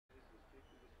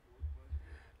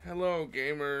Hello,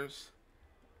 gamers,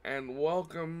 and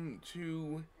welcome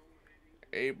to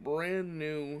a brand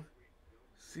new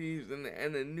season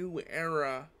and a new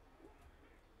era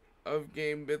of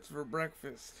Game Bits for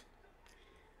Breakfast.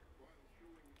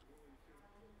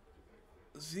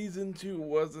 Season 2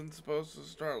 wasn't supposed to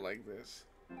start like this,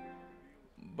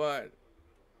 but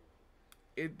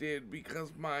it did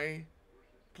because my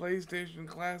PlayStation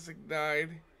Classic died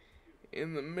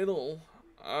in the middle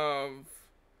of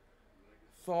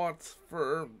thoughts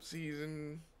for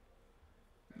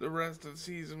the rest of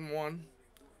season 1.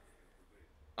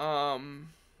 Um,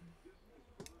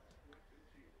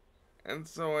 and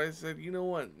so I said, you know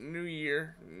what, new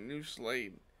year, new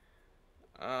slate.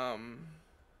 Um,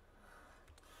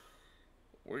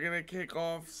 we're gonna kick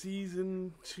off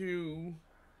season 2.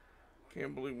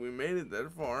 Can't believe we made it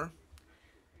that far.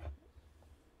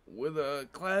 With a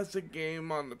classic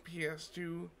game on the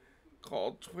PS2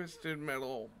 called Twisted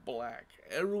Metal Black.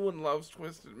 Everyone loves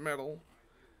Twisted Metal.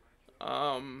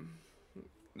 Um,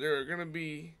 there are gonna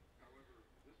be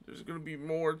there's gonna be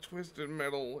more Twisted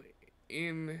Metal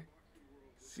in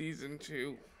season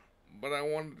 2, but I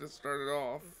wanted to start it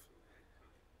off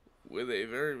with a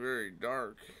very, very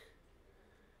dark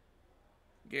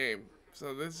game.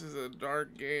 So this is a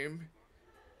dark game.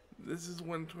 This is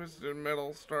when Twisted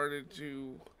Metal started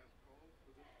to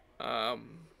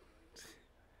um,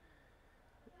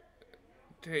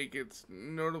 take its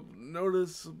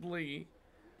noticeably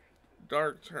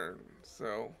dark turn.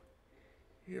 So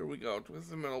here we go,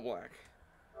 Twisted Metal Black.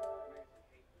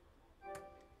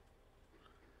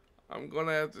 I'm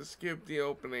gonna have to skip the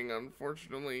opening,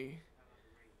 unfortunately,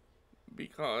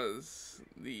 because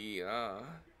the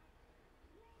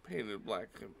Painted Black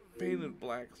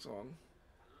song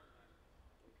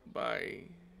by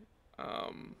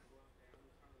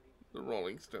the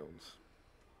Rolling Stones.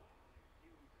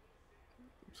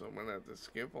 So I'm gonna have to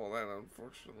skip all that,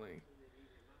 unfortunately.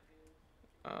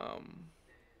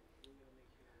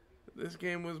 This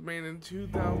game was made in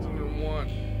 2001.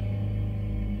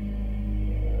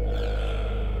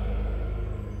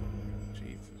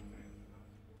 Jesus, man.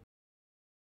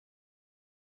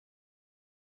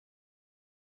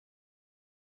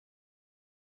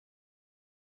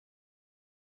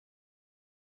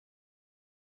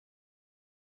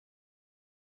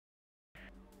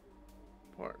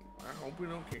 Pardon. I hope we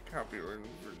don't get copyrighted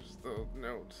for just those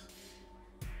notes.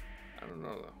 I don't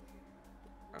know though.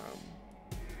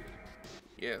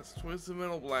 Yes, Twisted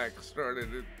Metal Black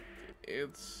started it.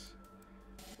 It's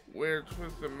where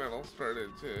Twisted Metal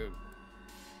started to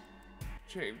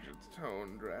change its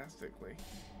tone drastically.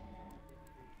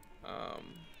 Um,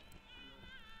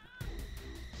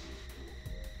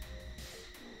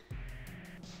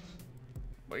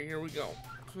 but here we go.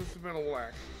 Twisted Metal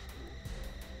Black.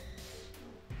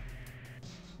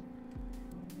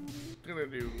 Gonna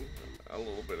do a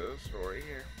little bit of the story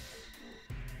here.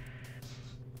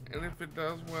 And if it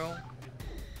does well,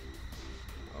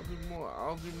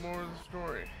 I'll do more of the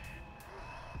story.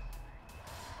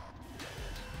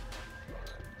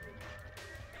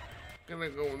 Gonna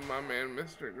go with my man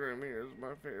Mr. Grimm here is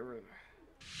my favorite.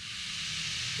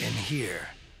 In here,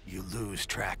 you lose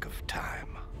track of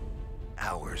time.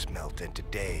 Hours melt into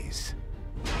days.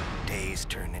 Days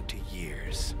turn into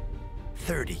years.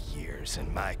 30 years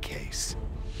in my case.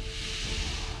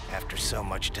 After so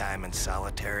much time in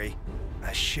solitary,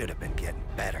 I should have been getting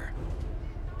better.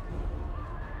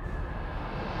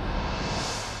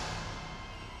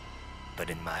 But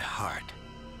in my heart,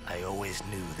 I always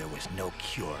knew there was no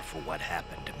cure for what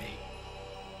happened to me.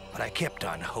 But I kept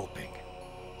on hoping.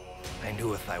 I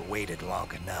knew if I waited long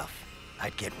enough,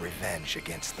 I'd get revenge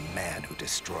against the man who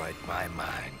destroyed my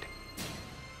mind.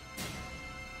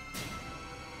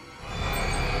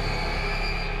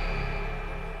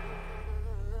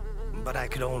 But I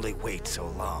could only wait so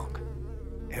long.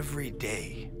 Every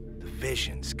day, the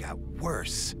visions got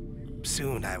worse.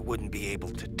 Soon I wouldn't be able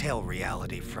to tell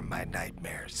reality from my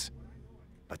nightmares.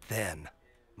 But then,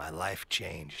 my life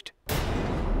changed.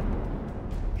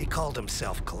 He called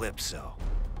himself Calypso.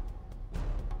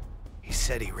 He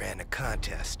said he ran a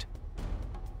contest.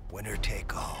 Winner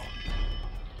take all.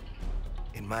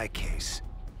 In my case,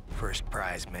 first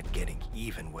prize meant getting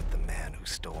even with the man who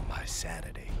stole my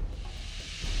sanity.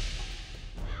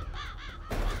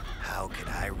 How could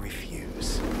I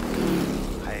refuse?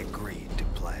 I agreed to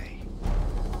play.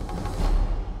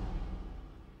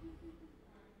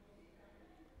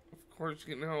 Of course,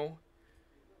 you know,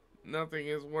 nothing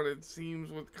is what it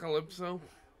seems with Calypso.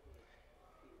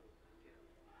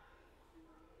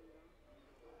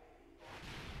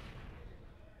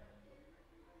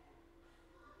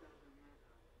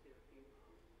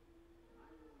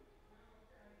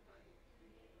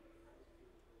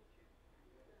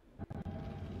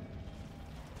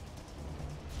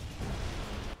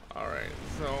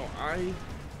 I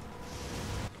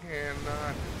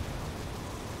cannot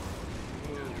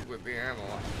move with the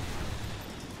analog.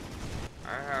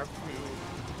 I have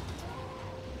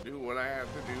to do what I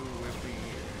have to do with the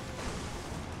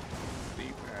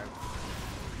D-pad.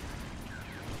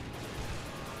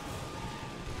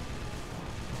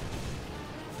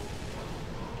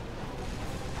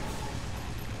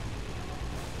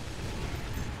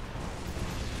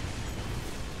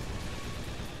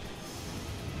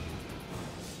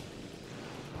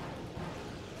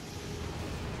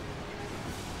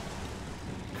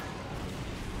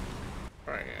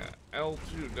 Alright, yeah,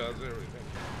 L2 does everything.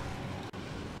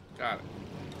 Got it.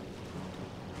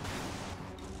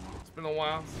 It's been a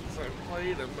while since I've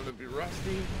played. I'm gonna be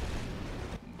rusty,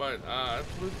 but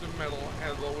Twisted Metal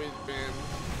has always been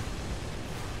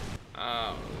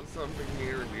something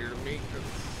near and dear to me because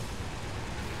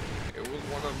it was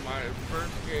one of my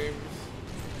first games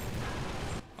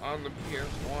on the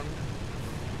PS1.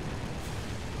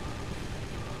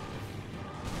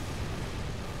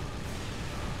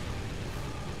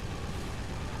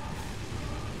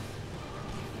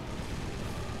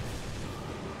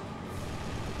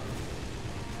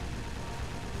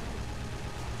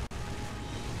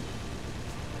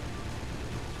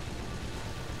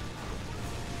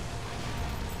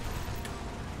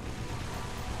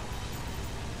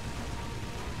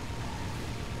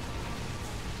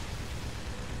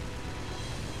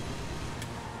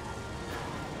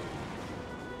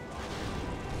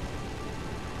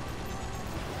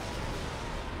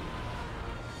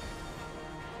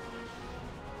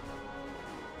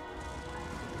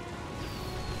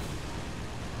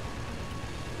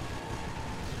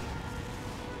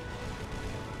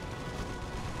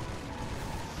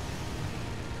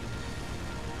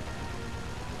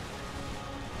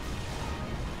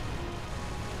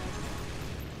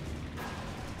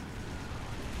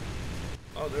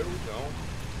 Oh, there we go.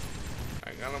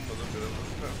 I got him with a bit of a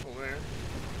special there.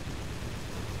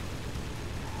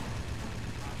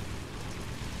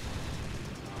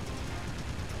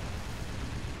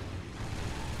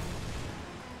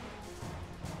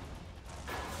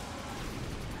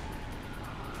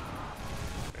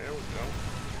 There we go.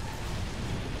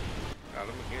 Got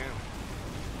him again.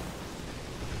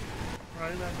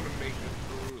 Probably not gonna make it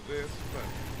through this, but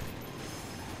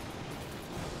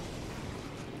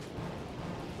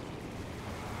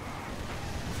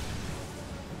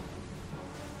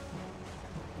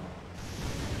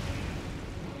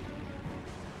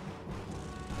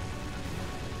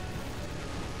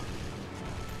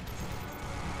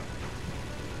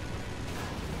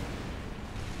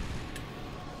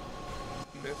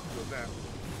missed with that.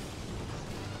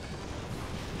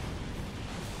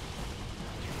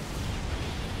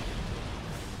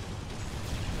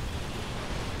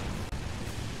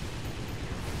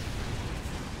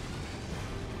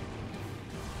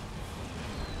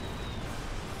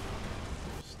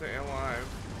 Stay alive.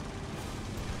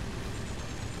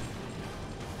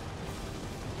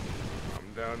 I'm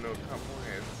down to a couple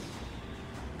heads.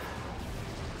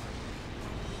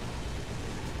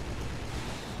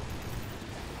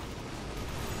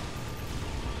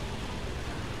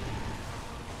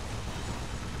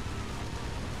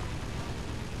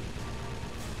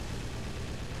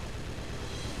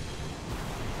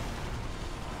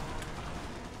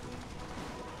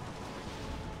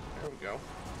 There we go.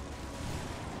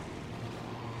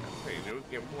 That's how you do it,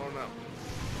 get blown up.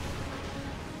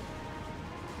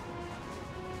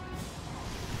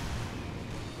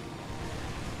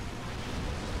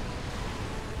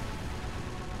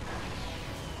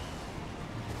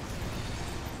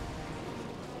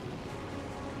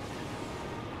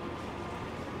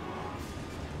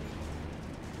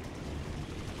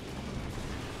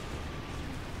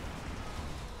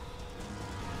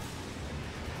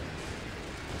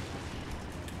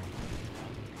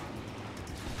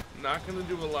 Not gonna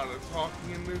do a lot of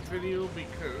talking in this video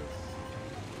because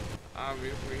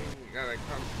obviously we gotta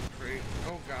concentrate.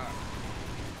 Oh god.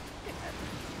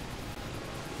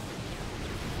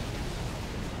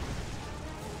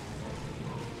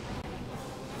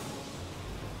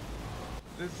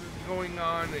 This is going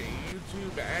on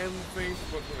YouTube and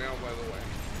Facebook now, by the way.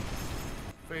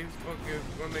 Facebook is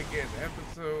gonna get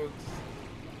episodes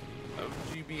of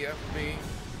GBFB.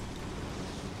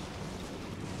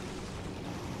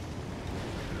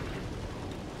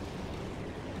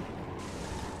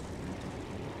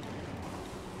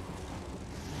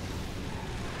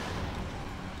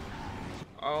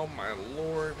 Oh my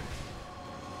lord.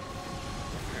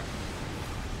 Okay.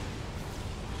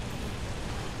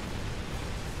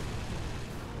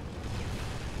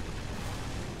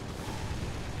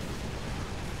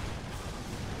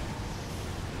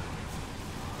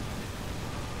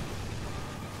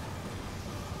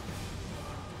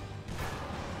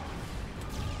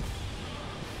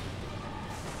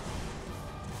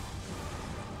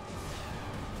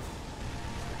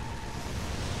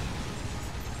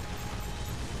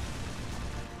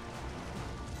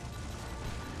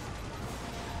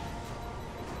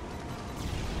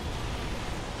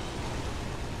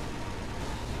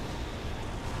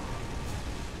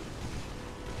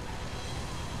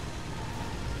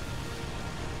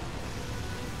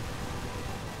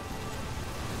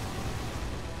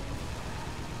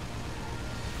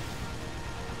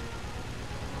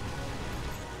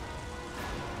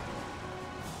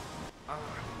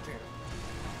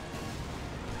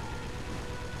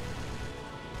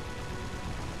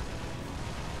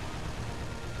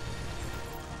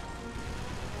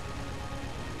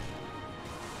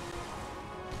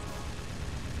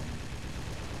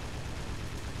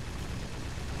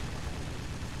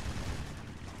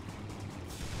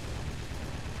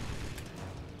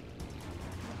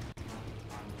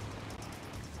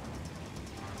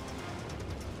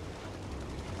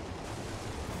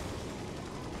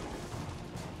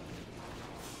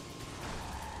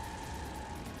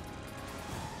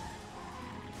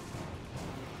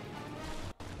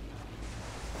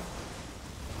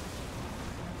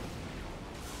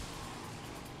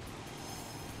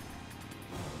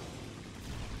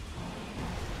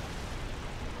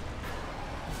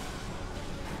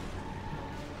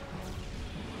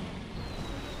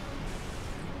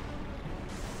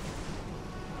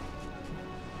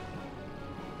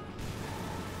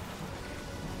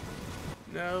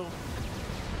 No.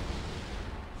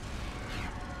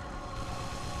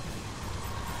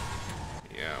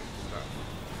 Yeah, I'm stuck.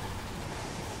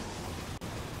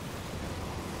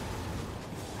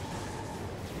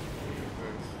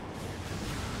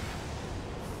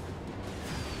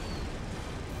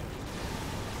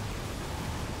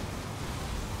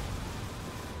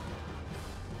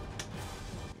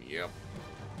 Yep.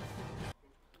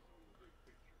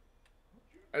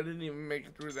 I didn't even make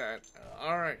it through that.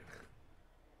 Alright.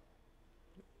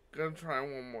 Gonna try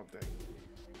one more thing.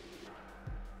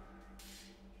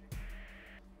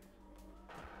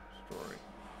 Story.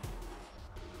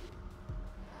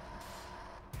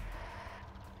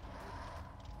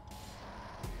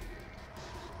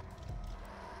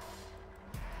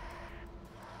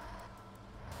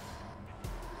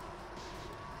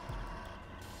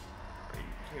 Are you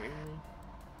kidding me?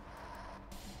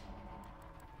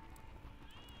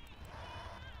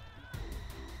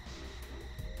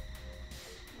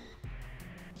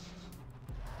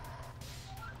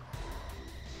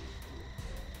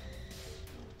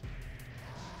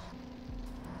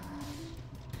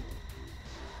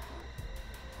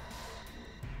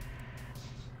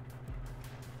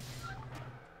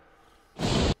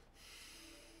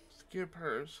 Skip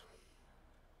hers.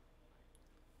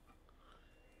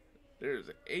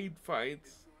 There's 8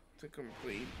 fights to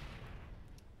complete,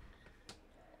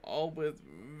 all with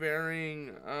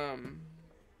varying adversaries.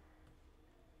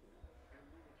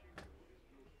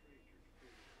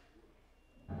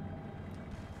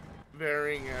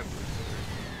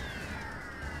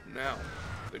 Now,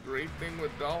 the great thing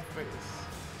with Dollface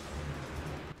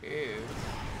is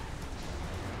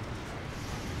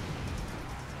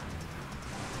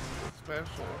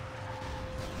special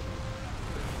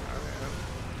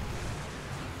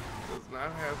does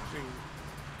not have to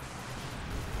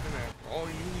connect. All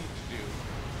you need to do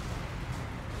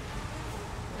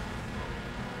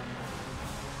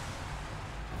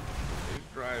is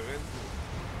drive into it.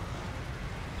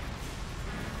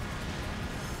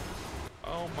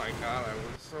 Oh my god, I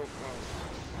was so close.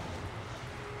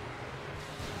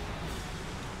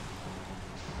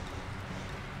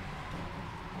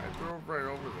 I drove right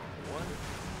over there. What?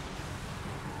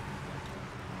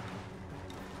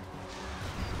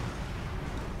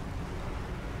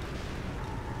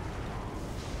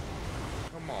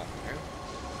 Come on, man.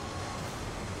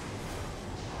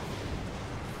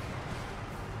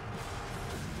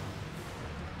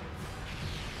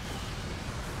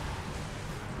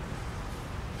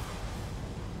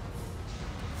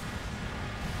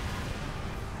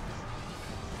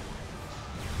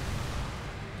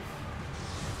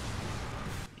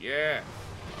 Yeah.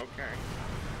 Okay.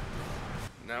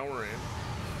 Now we're in.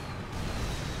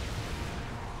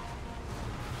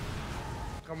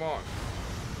 Come on.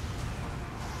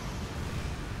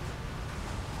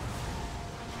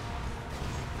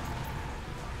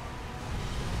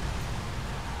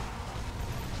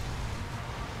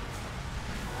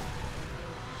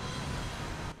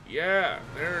 Yeah,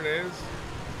 there it is.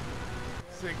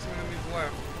 6 enemies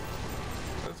left.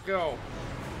 Let's go.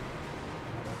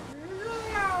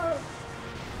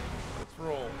 Let's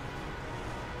roll.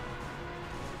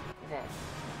 Come on.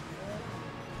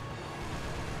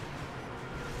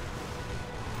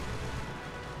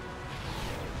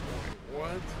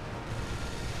 What?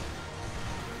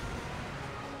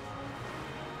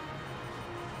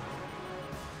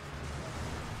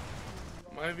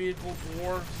 My vehicle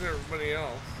dwarfs everybody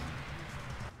else.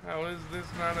 How is this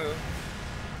not a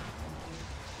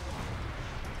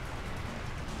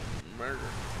murder?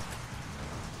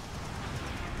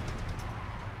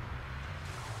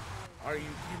 Are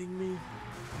you kidding me?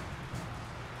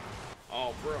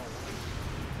 Oh, bro.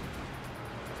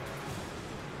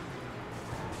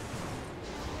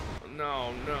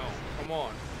 No, no. Come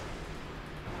on.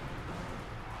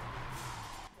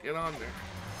 Get on there.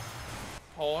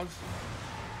 Pause.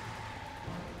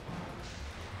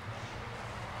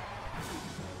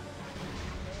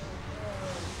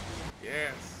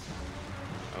 Yes.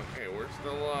 Okay, we're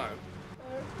still alive.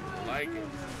 I like it.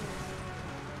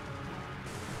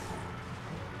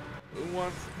 Who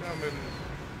wants to come and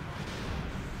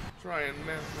try and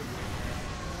mess with me?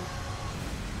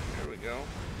 There we go.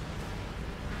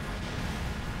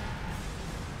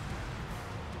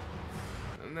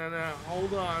 And then,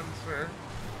 hold on, sir.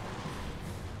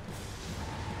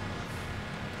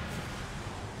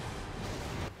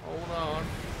 Hold on.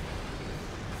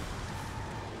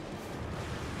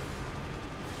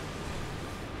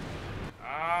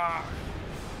 Ah!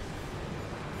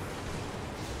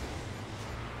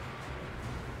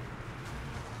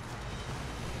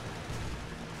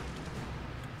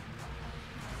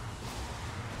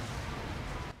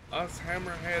 us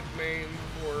Hammerhead mains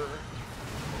were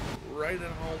right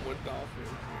at home with Dolphins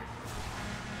here.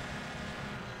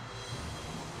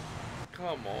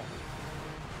 Come on.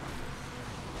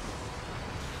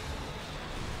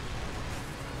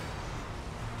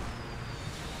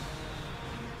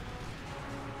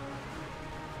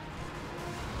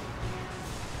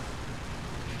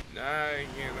 Nah,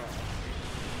 you know.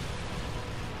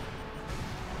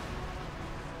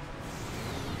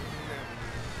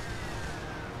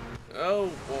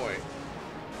 Oh boy.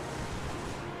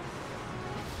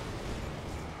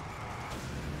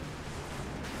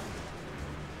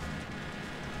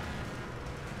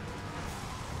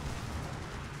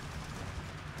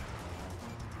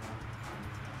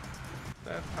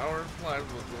 That power slide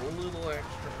was a little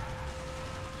extra.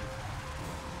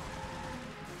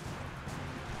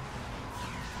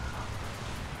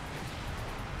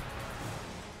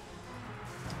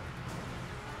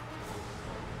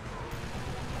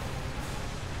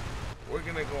 We're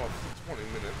gonna go up to 20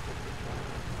 minutes with this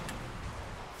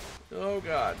one. Oh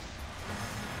god.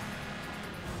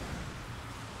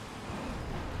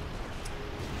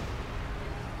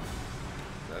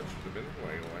 That should have been who I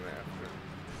went after.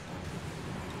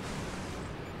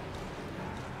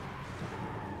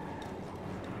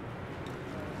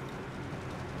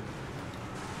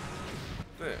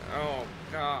 Oh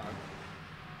god.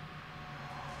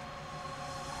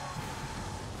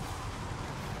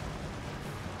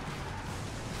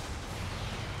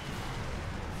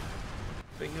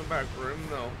 Thinking about Grim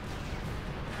though.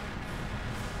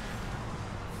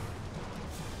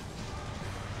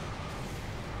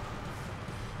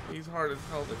 He's hard as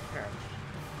hell to catch.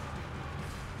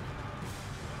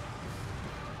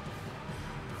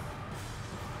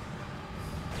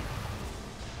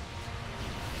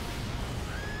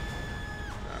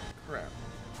 Ah, crap.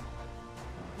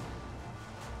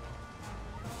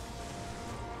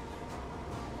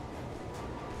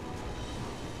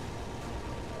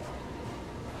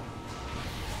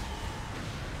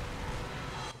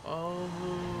 Oh,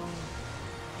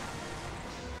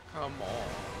 come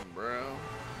on, bro.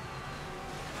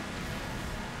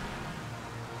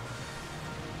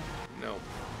 Nope.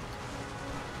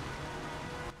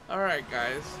 Alright,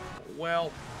 guys.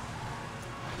 Well,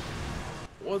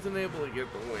 wasn't able to get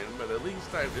the win, but at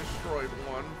least I destroyed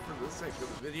one for the sake of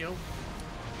the video.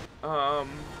 Trying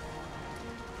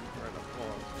to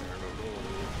pause here in a little.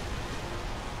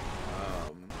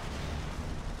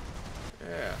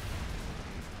 Yeah.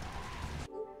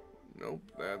 Nope,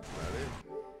 that's not it.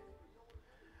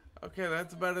 Okay,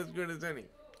 that's about as good as any.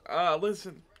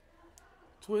 Listen.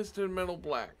 Twisted Metal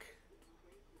Black.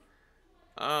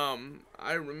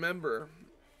 I remember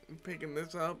picking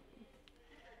this up.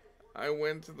 I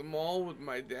went to the mall with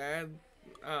my dad.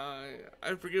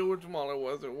 I forget which mall it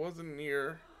was. It wasn't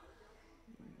near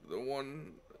the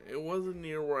one. It wasn't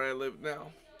near where I live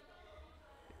now.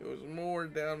 It was more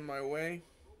down my way.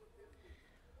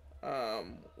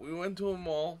 We went to a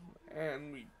mall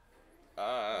and we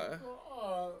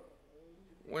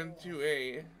went to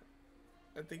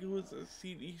I think it was a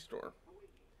CD store.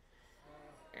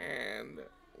 And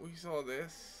we saw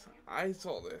this. I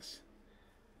saw this.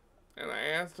 And I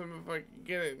asked him if I could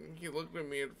get it, and he looked at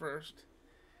me at first.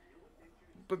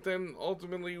 But then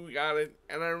ultimately we got it,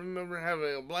 and I remember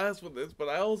having a blast with this, but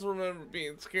I also remember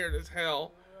being scared as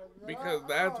hell because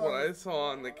that's what I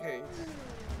saw on the case.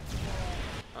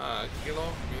 Get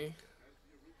off me.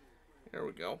 There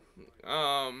we go.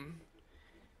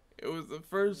 It was the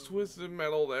first Twisted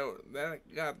Metal that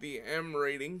got the M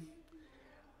rating,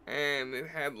 and it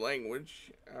had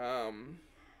language.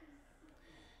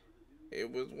 It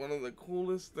was one of the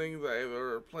coolest things I've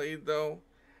ever played, though.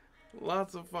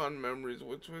 Lots of fond memories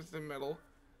with Twisted Metal.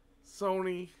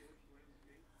 Sony,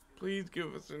 please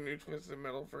give us a new Twisted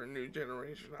Metal for a new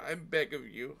generation. I beg of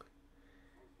you.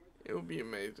 It would be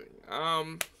amazing.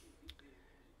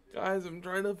 Guys, I'm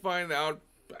trying to find out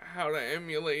how to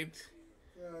emulate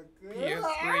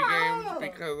PS3 games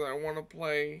because I want to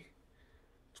play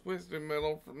Twisted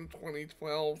Metal from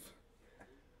 2012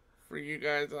 for you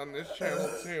guys on this channel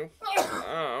too.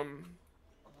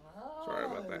 Sorry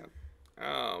about that.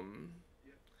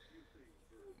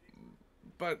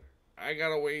 But I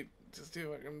gotta wait to see if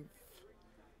I can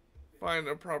find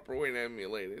a proper way to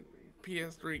emulate it.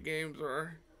 PS3 games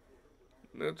are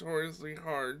notoriously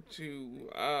hard to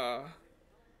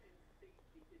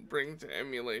bring to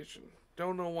emulation.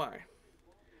 Don't know why.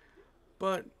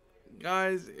 But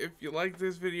guys, if you like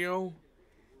this video,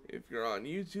 if you're on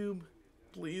YouTube,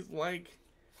 please like,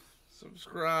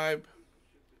 subscribe,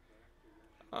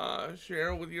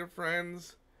 share with your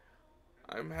friends.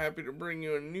 I'm happy to bring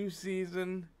you a new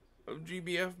season of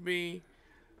GBFB.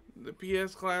 The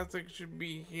PS Classic should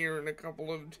be here in a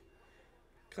couple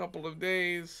of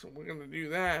days. We're gonna do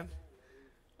that.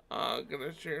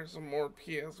 Gonna share some more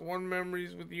PS1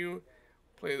 memories with you.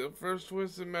 Play the first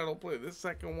Twisted Metal, play the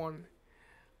second one.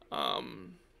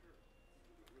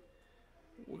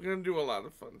 We're gonna do a lot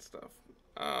of fun stuff.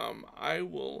 I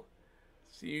will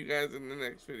see you guys in the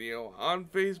next video on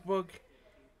Facebook.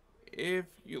 If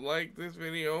you like this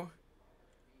video,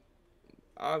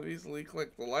 obviously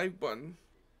click the like button.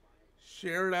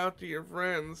 Share it out to your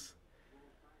friends,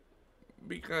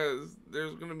 because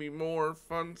there's gonna be more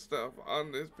fun stuff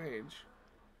on this page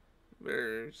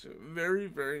very soon.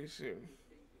 Very soon.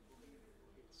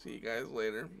 See you guys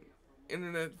later.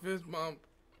 Internet fist bump.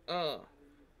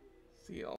 See y'all.